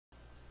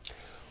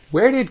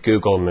Where did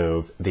Google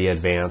move the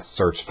advanced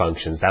search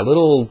functions? That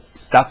little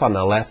stuff on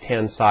the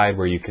left-hand side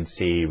where you could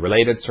see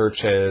related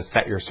searches,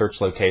 set your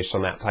search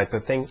location, that type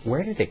of thing.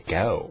 Where did it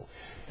go?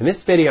 In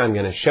this video, I'm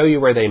going to show you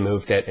where they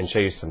moved it and show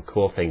you some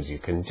cool things you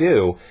can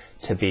do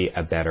to be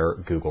a better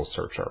Google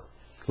searcher.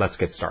 Let's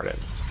get started.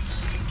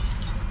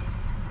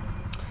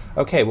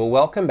 Okay, well,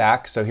 welcome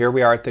back. So here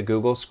we are at the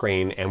Google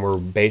screen, and we're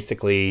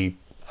basically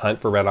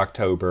hunt for Red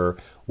October.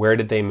 Where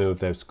did they move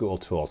those Google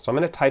tools? So I'm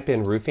going to type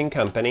in roofing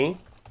company.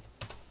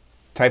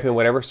 Type in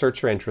whatever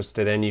search you're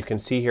interested in. You can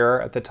see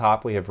here at the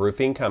top we have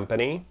roofing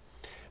company.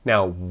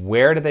 Now,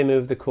 where did they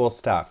move the cool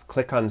stuff?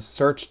 Click on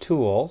search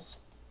tools.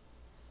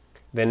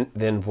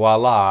 Then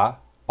voila,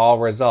 all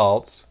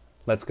results.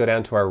 Let's go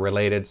down to our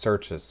related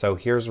searches. So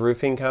here's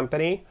roofing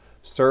company,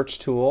 search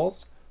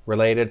tools,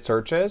 related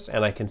searches,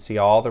 and I can see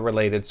all the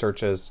related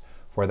searches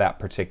for that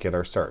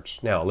particular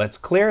search. Now, let's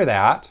clear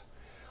that.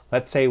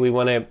 Let's say we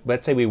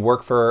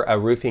work for a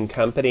roofing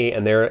company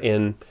and they're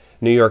in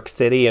New York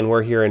City and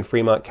we're here in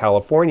Fremont,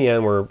 California,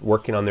 and we're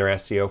working on their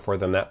SEO for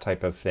them, that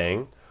type of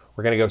thing.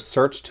 We're going to go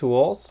search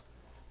tools,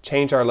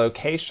 change our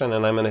location,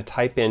 and I'm going to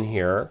type in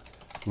here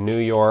New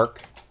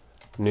York,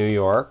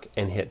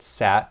 and hit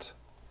set.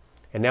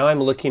 And now I'm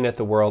looking at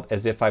the world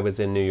as if I was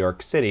in New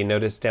York City.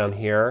 Notice down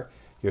here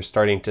you're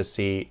starting to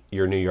see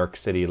your New York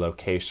City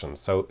location.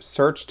 So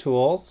search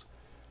tools,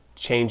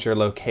 change your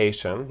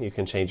location. You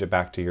can change it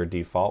back to your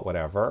default,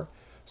 whatever.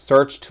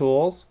 Search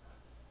tools,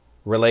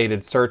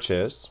 related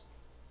searches,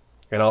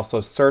 and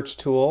also search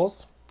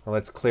tools.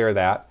 Let's clear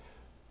that.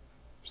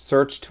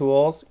 Search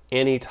tools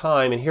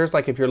anytime. And here's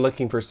like if you're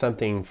looking for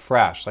something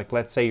fresh, like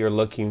let's say you're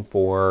looking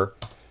for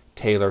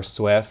Taylor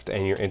Swift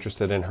and you're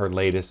interested in her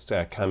latest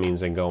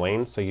comings and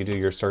goings. So you do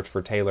your search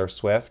for Taylor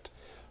Swift.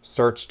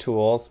 Search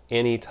tools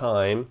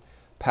anytime.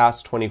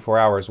 Past 24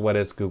 hours, what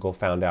has Google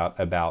found out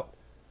about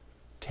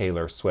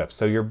Taylor Swift?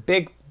 So your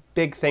big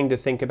thing to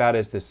think about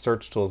is this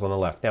search tools on the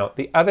left. Now,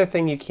 the other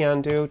thing you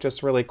can do,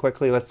 just really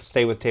quickly, let's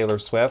stay with Taylor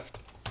Swift.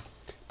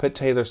 Put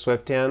Taylor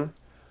Swift in.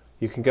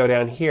 You can go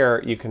down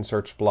here, you can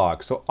search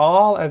blog. So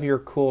all of your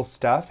cool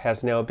stuff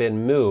has now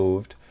been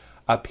moved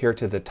up here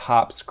to the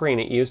top screen.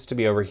 It used to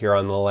be over here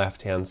on the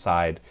left-hand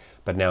side,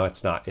 but now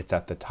it's not. It's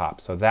at the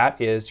top. So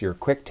that is your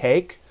quick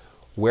take.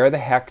 Where the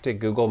heck did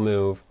Google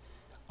move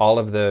all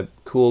of the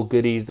cool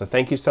goodies? So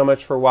thank you so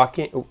much for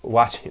watching.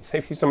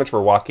 Thank you so much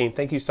for watching.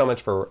 Thank you so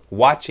much for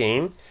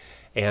watching.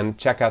 And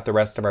check out the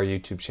rest of our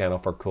YouTube channel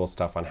for cool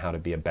stuff on how to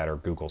be a better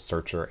Google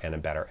searcher and a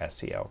better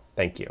SEO.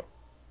 Thank you.